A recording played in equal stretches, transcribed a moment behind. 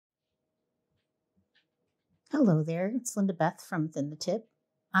Hello there, it's Lindabeth from Thin the Tip.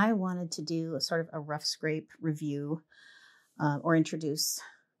 I wanted to do a sort of a rough scrape review or introduce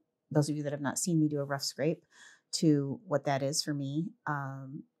those of you that have not seen me do a rough scrape to what that is for me.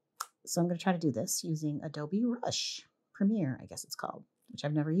 So I'm going to try to do this using Adobe Rush Premiere, I guess it's called, which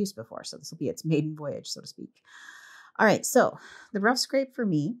I've never used before. So this will be its maiden voyage, so to speak. All right, so the rough scrape for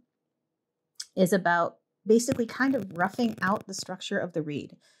me is about basically kind of roughing out the structure of the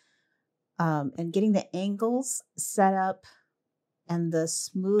reed. And getting the angles set up and the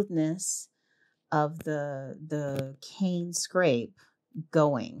smoothness of the cane scrape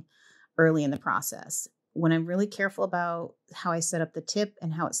going early in the process. When I'm really careful about how I set up the tip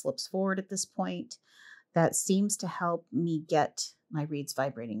and how it slips forward at this point, that seems to help me get my reeds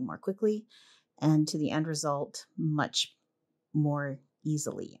vibrating more quickly and to the end result much more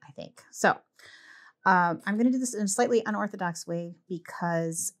easily, I think. So I'm going to do this in a slightly unorthodox way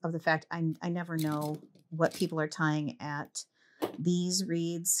because of the fact I never know what people are tying at these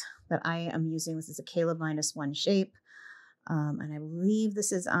reeds that I am using. This is a Caleb -1 shape. And I believe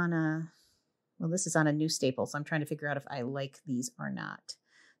this is on a new staple. So I'm trying to figure out if I like these or not,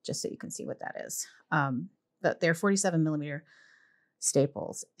 just so you can see what that is. But they're 47 millimeter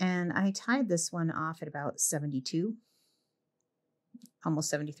staples. And I tied this one off at about 72, almost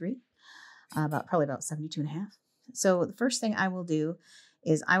 73. Probably about 72 and a half. So the first thing I will do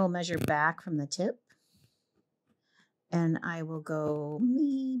is I will measure back from the tip and I will go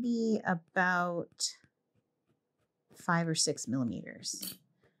maybe about 5 or 6 millimeters.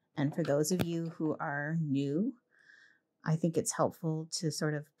 And for those of you who are new, I think it's helpful to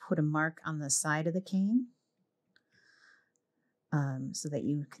sort of put a mark on the side of the cane so that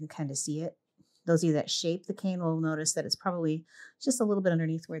you can kind of see it. Those of you that shape the cane will notice that it's probably just a little bit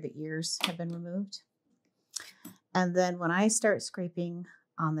underneath where the ears have been removed. And then when I start scraping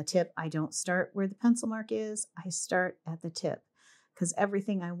on the tip, I don't start where the pencil mark is. I start at the tip because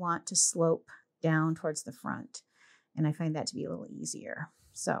everything I want to slope down towards the front. And I find that to be a little easier.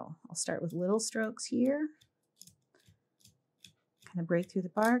 So I'll start with little strokes here, kind of break through the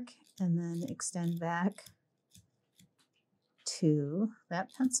bark and then extend back to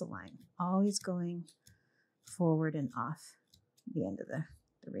that pencil line, always going forward and off the end of the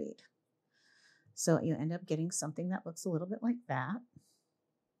reed. So you end up getting something that looks a little bit like that,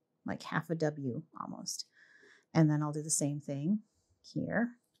 like half a W almost. And then I'll do the same thing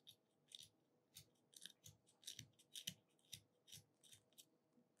here.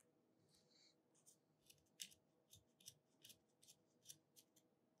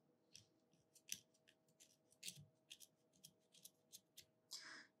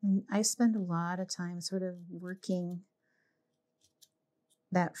 And I spend a lot of time sort of working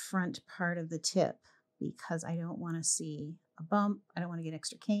that front part of the tip because I don't want to see a bump. I don't want to get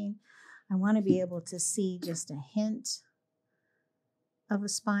extra cane. I want to be able to see just a hint of a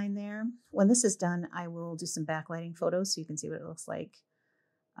spine there. When this is done, I will do some backlighting photos so you can see what it looks like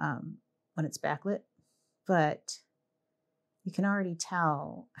when it's backlit. But you can already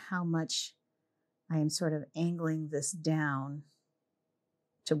tell how much I am sort of angling this down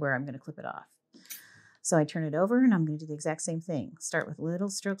to where I'm going to clip it off. So I turn it over and I'm going to do the exact same thing. Start with little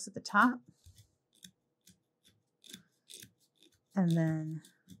strokes at the top and then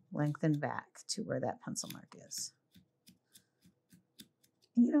lengthen back to where that pencil mark is.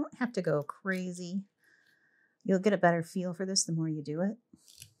 And you don't have to go crazy. You'll get a better feel for this the more you do it.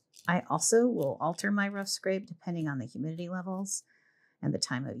 I also will alter my rough scrape depending on the humidity levels and the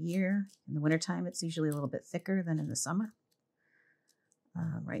time of year. In the wintertime, it's usually a little bit thicker than in the summer.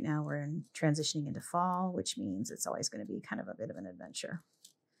 Right now we're transitioning into fall, which means it's always going to be kind of a bit of an adventure.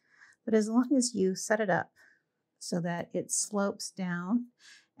 But as long as you set it up so that it slopes down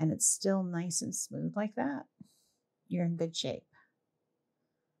and it's still nice and smooth like that, you're in good shape.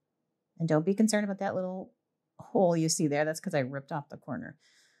 And don't be concerned about that little hole you see there. That's because I ripped off the corner.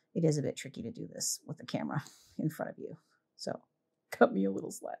 It is a bit tricky to do this with the camera in front of you. So cut me a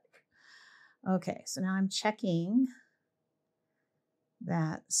little slack. Okay, so now I'm checking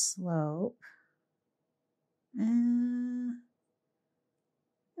that slope. It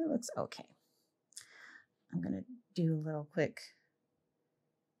looks okay. I'm going to do a little quick.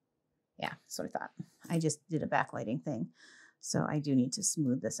 Yeah, that's what I thought. I just did a backlighting thing. So I do need to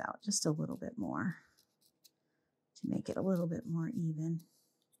smooth this out just a little bit more to make it a little bit more even.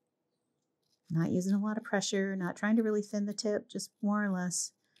 Not using a lot of pressure, not trying to really thin the tip, just more or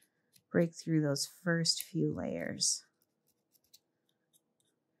less break through those first few layers.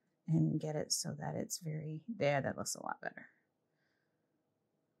 And get it so that it's that looks a lot better.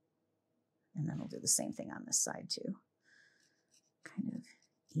 And then we'll do the same thing on this side too. Kind of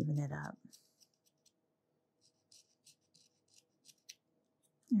even it up.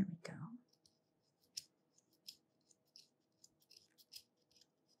 There we go.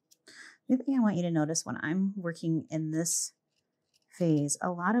 The other thing I want you to notice when I'm working in this phase, a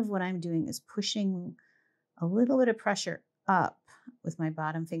lot of what I'm doing is pushing a little bit of pressure up with my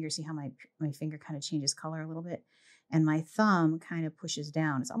bottom finger. See how my finger kind of changes color a little bit? And my thumb kind of pushes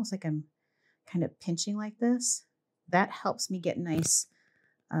down. It's almost like I'm kind of pinching like this. That helps me get nice,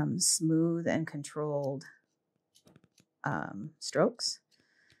 smooth and controlled strokes.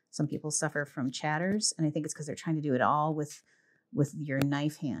 Some people suffer from chatters, and I think it's because they're trying to do it all with your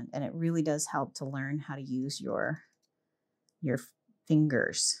knife hand. And it really does help to learn how to use your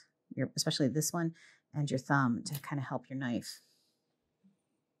fingers, especially this one, and your thumb to kind of help your knife.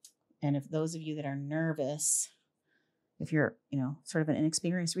 And if those of you that are nervous, if you're, sort of an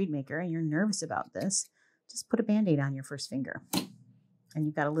inexperienced reed maker and you're nervous about this, just put a Band-Aid on your first finger and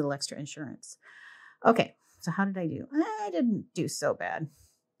you've got a little extra insurance. Okay, so how did I do? I didn't do so bad.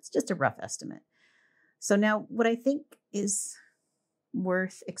 It's just a rough estimate. So now what I think is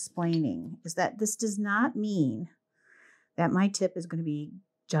worth explaining is that this does not mean that my tip is going to be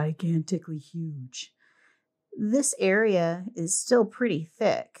gigantically huge. This area is still pretty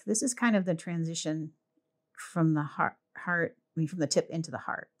thick. This is kind of the transition from the from the tip into the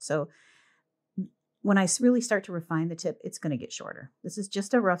heart. So when I really start to refine the tip, it's going to get shorter. This is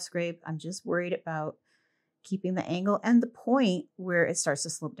just a rough scrape. I'm just worried about keeping the angle and the point where it starts to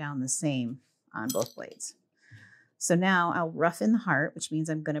slope down the same on both blades. So now I'll roughen the heart, which means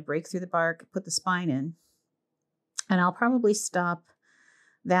I'm going to break through the bark, put the spine in, and I'll probably stop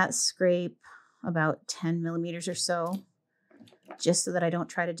that scrape about 10 millimeters or so, just so that I don't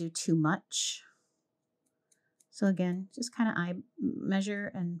try to do too much. So again, just kind of eye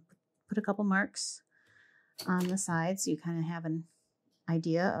measure and put a couple marks on the side so you kind of have an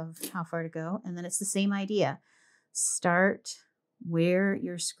idea of how far to go. And then it's the same idea. Start where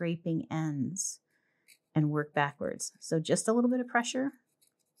your scraping ends and work backwards. So just a little bit of pressure,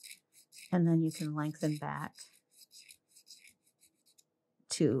 and then you can lengthen back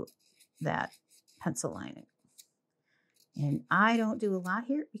to that pencil line. And I don't do a lot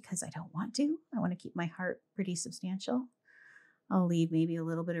here because I don't want to. I want to keep my heart pretty substantial. I'll leave maybe a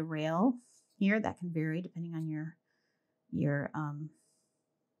little bit of rail here. That can vary depending on your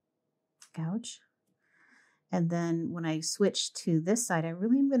gouge. And then when I switch to this side, I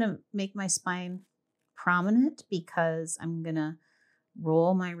really am going to make my spine prominent because I'm going to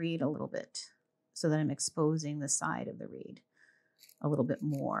roll my reed a little bit so that I'm exposing the side of the reed a little bit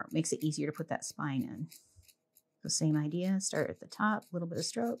more. Makes it easier to put that spine in. So same idea, start at the top, a little bit of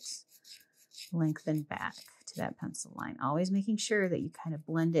strokes, lengthen back to that pencil line. Always making sure that you kind of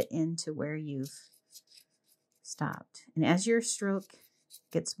blend it into where you've stopped. And as your stroke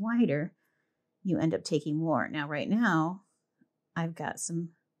gets wider, you end up taking more. Now, right now, I've got some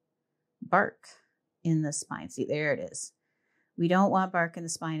bark in the spine. See, there it is. We don't want bark in the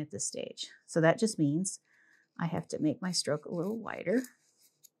spine at this stage. So that just means I have to make my stroke a little wider,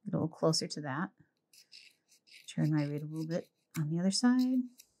 a little closer to that. Turn my reed a little bit on the other side.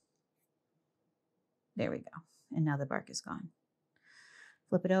 There we go. And now the bark is gone.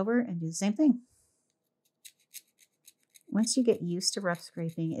 Flip it over and do the same thing. Once you get used to rough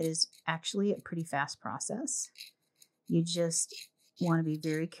scraping, it is actually a pretty fast process. You just want to be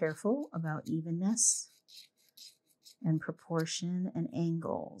very careful about evenness and proportion and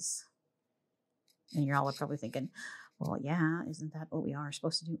angles. And you're all probably thinking, well, yeah, isn't that what we are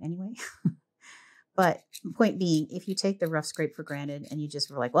supposed to do anyway? But point being, if you take the rough scrape for granted and you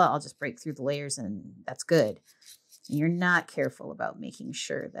just were like, well, I'll just break through the layers and that's good. And you're not careful about making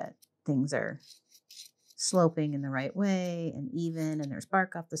sure that things are sloping in the right way and even and there's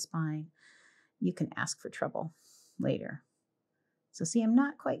bark off the spine, you can ask for trouble later. So see, I'm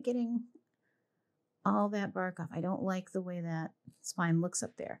not quite getting all that bark off. I don't like the way that spine looks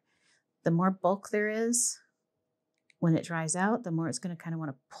up there. The more bulk there is, when it dries out, the more it's going to kind of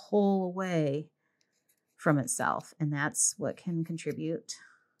want to pull away from itself. And that's what can contribute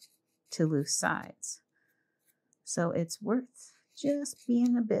to loose sides. So it's worth just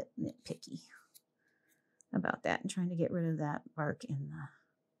being a bit nitpicky about that and trying to get rid of that bark in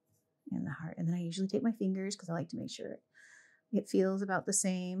the heart. And then I usually take my fingers because I like to make sure it feels about the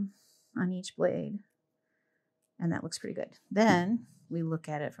same on each blade. And that looks pretty good. Then we look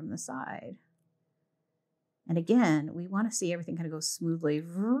at it from the side. And again, we want to see everything kind of go smoothly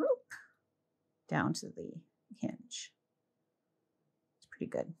down to the hinge. It's pretty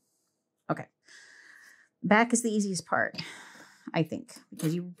good. Okay. Back is the easiest part, I think,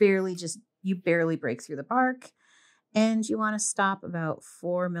 because you barely break through the bark and you want to stop about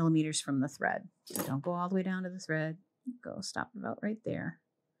 4 millimeters from the thread. So don't go all the way down to the thread. Go stop about right there.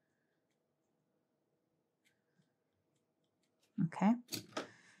 Okay.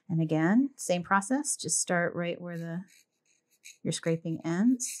 And again, same process. Just start right where your scraping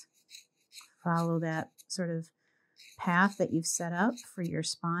ends. Follow that sort of path that you've set up for your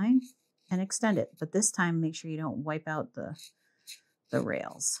spine and extend it. But this time, make sure you don't wipe out the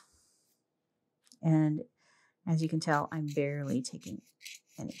rails. And as you can tell, I'm barely taking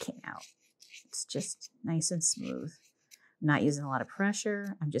any cane out. It's just nice and smooth. I'm not using a lot of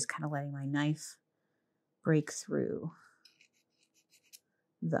pressure. I'm just kind of letting my knife break through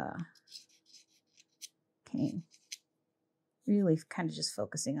the cane. Really kind of just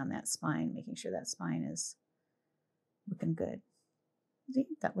focusing on that spine, making sure that spine is looking good. See,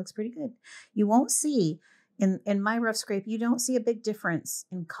 that looks pretty good. You won't see, in my rough scrape, you don't see a big difference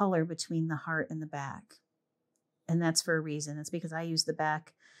in color between the heart and the back. And that's for a reason. It's because I use the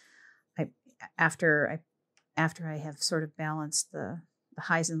back after I have sort of balanced the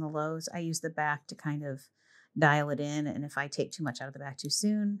highs and the lows. I use the back to kind of dial it in. And if I take too much out of the back too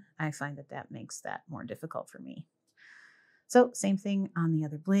soon, I find that makes that more difficult for me. So same thing on the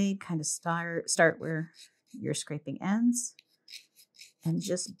other blade, kind of start where your scraping ends and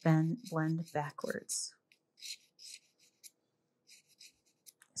just blend backwards.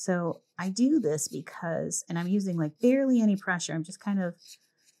 So I do this because, and I'm using like barely any pressure. I'm just kind of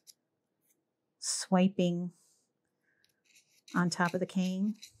swiping on top of the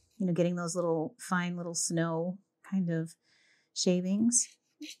cane, getting those fine little snow kind of shavings.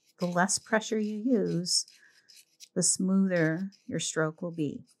 The less pressure you use, the smoother your stroke will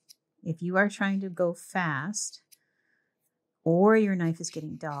be. If you are trying to go fast or your knife is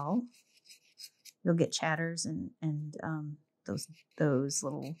getting dull, you'll get chatters and those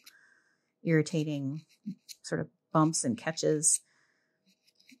little irritating sort of bumps and catches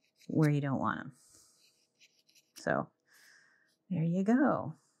where you don't want them. So there you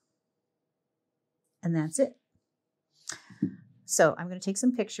go. And that's it. So I'm going to take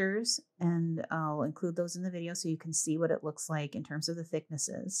some pictures and I'll include those in the video so you can see what it looks like in terms of the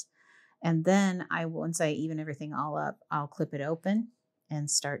thicknesses. And then once I even everything all up, I'll clip it open and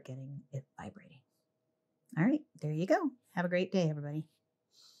start getting it vibrating. All right, there you go. Have a great day, everybody.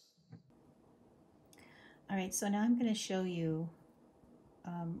 All right, so now I'm going to show you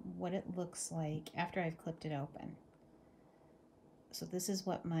what it looks like after I've clipped it open. So this is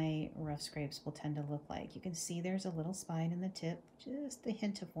what my rough scrapes will tend to look like. You can see there's a little spine in the tip, just a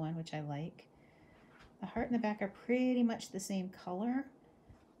hint of one, which I like. The heart and the back are pretty much the same color.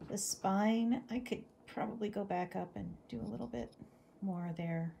 The spine, I could probably go back up and do a little bit more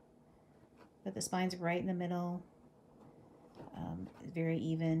there. But the spine's right in the middle, very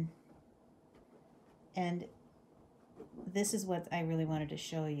even. And this is what I really wanted to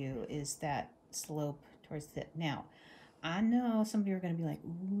show you, is that slope towards the tip. Now, I know some of you are going to be like,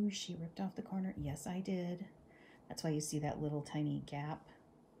 ooh, she ripped off the corner. Yes, I did. That's why you see that little tiny gap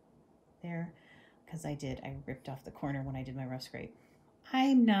there, because I ripped off the corner when I did my rough scrape.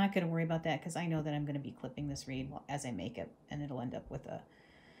 I'm not going to worry about that because I know that I'm going to be clipping this reed as I make it, and it'll end up with a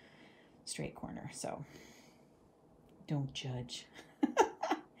straight corner. So don't judge.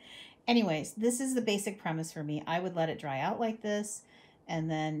 Anyways, this is the basic premise for me. I would let it dry out like this, and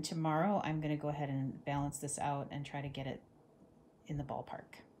then tomorrow I'm going to go ahead and balance this out and try to get it in the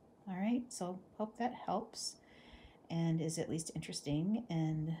ballpark. All right, so hope that helps and is at least interesting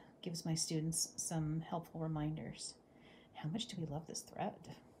and gives my students some helpful reminders. How much do we love this thread?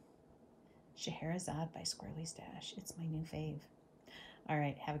 Scheherazade by Squirrely Stash. It's my new fave. All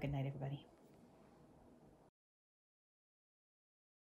right, have a good night, everybody.